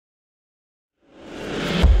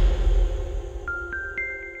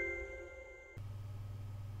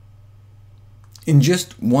In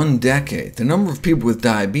just 1 decade, the number of people with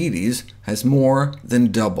diabetes has more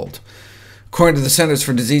than doubled. According to the Centers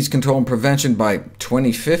for Disease Control and Prevention, by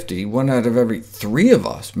 2050, 1 out of every 3 of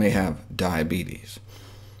us may have diabetes.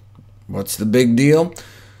 What's the big deal?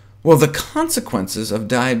 Well, the consequences of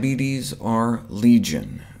diabetes are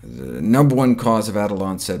legion. The number 1 cause of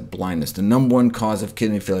adult-onset blindness, the number 1 cause of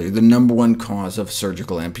kidney failure, the number 1 cause of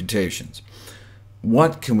surgical amputations.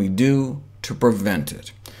 What can we do to prevent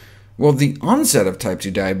it? Well, the onset of type 2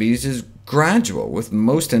 diabetes is gradual, with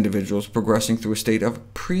most individuals progressing through a state of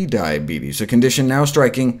prediabetes, a condition now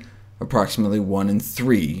striking approximately 1 in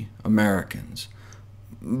 3 Americans.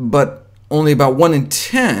 But only about 1 in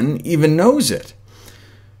 10 even knows it.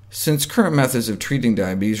 Since current methods of treating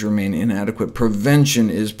diabetes remain inadequate, prevention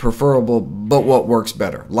is preferable, but what works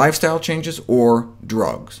better, lifestyle changes or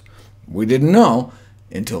drugs? We didn't know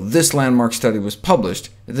until this landmark study was published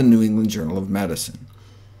in the New England Journal of Medicine.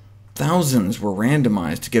 Thousands were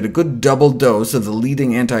randomized to get a good double dose of the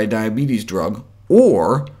leading anti-diabetes drug,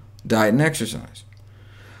 or diet and exercise.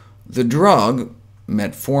 The drug,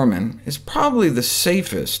 metformin, is probably the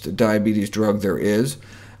safest diabetes drug there is.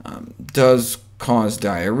 Does cause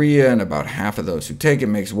diarrhea, and about half of those who take it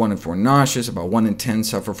makes 1 in 4 nauseous. About 1 in 10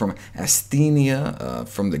 suffer from asthenia,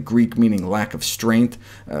 from the Greek meaning lack of strength,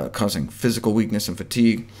 causing physical weakness and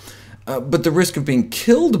fatigue. But the risk of being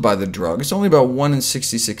killed by the drug is only about 1 in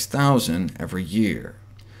 66,000 every year.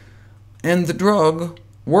 And the drug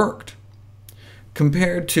worked.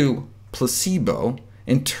 Compared to placebo,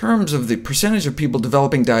 in terms of the percentage of people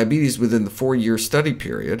developing diabetes within the 4-year study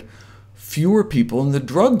period, fewer people in the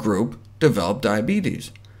drug group developed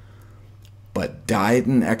diabetes. But diet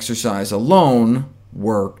and exercise alone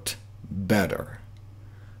worked better.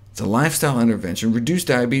 The lifestyle intervention reduced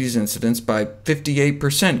diabetes incidence by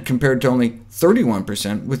 58%, compared to only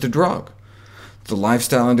 31% with the drug. The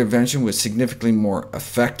lifestyle intervention was significantly more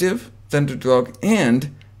effective than the drug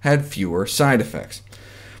and had fewer side effects.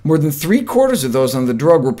 More than 3/4 of those on the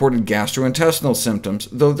drug reported gastrointestinal symptoms,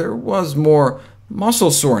 though there was more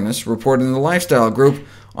muscle soreness reported in the lifestyle group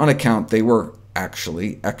on account they were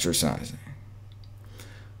actually exercising.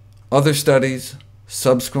 Other studies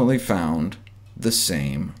subsequently found the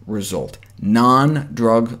same result.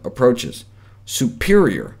 Non-drug approaches,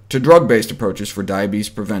 superior to drug-based approaches for diabetes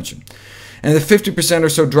prevention. And the 50% or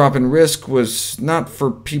so drop in risk was not for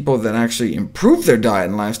people that actually improved their diet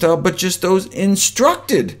and lifestyle, but just those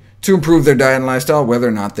instructed to improve their diet and lifestyle, whether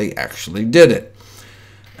or not they actually did it.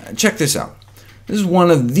 Check this out. This is one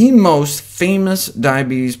of the most famous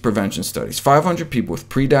diabetes prevention studies. 500 people with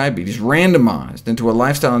prediabetes randomized into a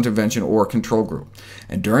lifestyle intervention or control group.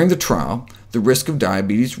 And during the trial, the risk of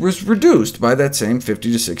diabetes was reduced by that same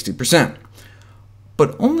 50 to 60%.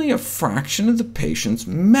 But only a fraction of the patients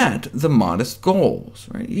met the modest goals.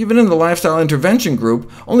 Even in the lifestyle intervention group,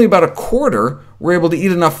 only about 1/4 were able to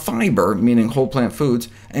eat enough fiber, meaning whole plant foods,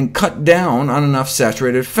 and cut down on enough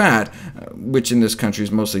saturated fat, which in this country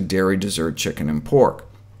is mostly dairy, dessert, chicken, and pork.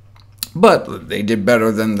 But they did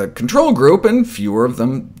better than the control group, and fewer of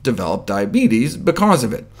them developed diabetes because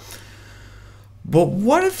of it. But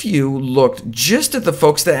what if you looked just at the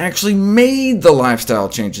folks that actually made the lifestyle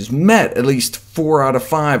changes, met at least 4 out of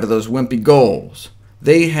 5 of those wimpy goals?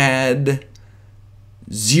 They had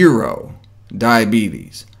 0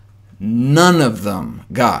 diabetes. None of them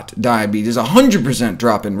got diabetes, 100%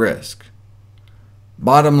 drop in risk.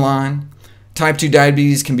 Bottom line, type 2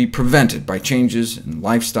 diabetes can be prevented by changes in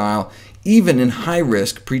lifestyle, even in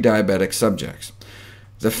high-risk prediabetic subjects.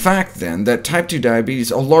 The fact, then, that type 2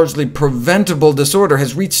 diabetes, a largely preventable disorder,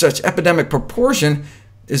 has reached such epidemic proportion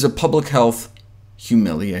is a public health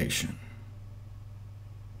humiliation.